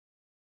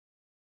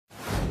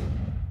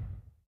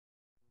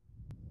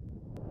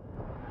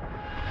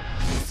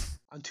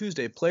On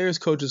Tuesday, players,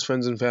 coaches,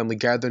 friends, and family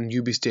gathered in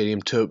UB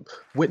Stadium to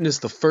witness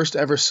the first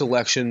ever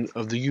selection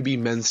of the UB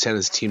men's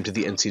tennis team to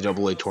the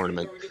NCAA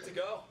Tournament.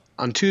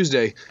 On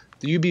Tuesday,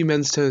 the UB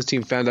men's tennis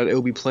team found out it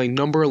will be playing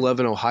number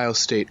 11 Ohio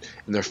State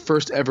in their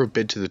first ever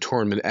bid to the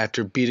tournament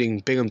after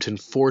beating Binghamton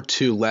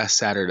 4-2 last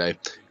Saturday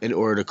in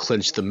order to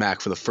clinch the MAC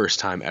for the first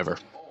time ever.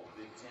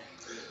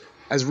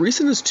 As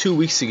recent as 2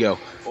 weeks ago,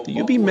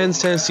 the UB men's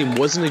tennis team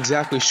wasn't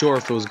exactly sure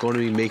if it was going to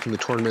be making the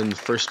tournament in the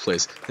first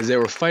place, as they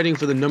were fighting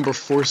for the number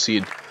 4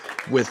 seed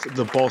with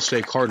the Ball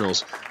State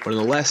Cardinals, but in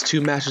the last 2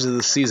 matches of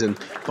the season,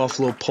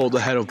 Buffalo pulled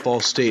ahead of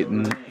Ball State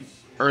and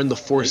earned the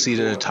 4 seed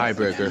in a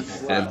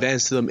tiebreaker and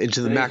advanced them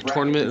into the MAC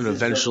tournament and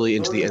eventually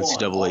into the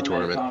NCAA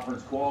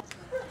tournament.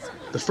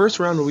 The first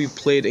round will be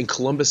played in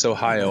Columbus,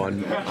 Ohio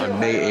on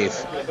May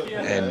 8th,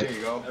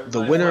 and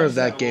the winner of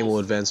that game will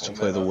advance to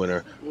play the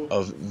winner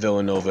of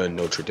Villanova and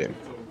Notre Dame.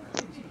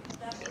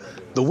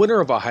 The winner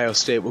of Ohio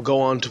State will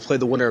go on to play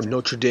the winner of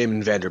Notre Dame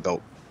and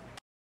Vanderbilt.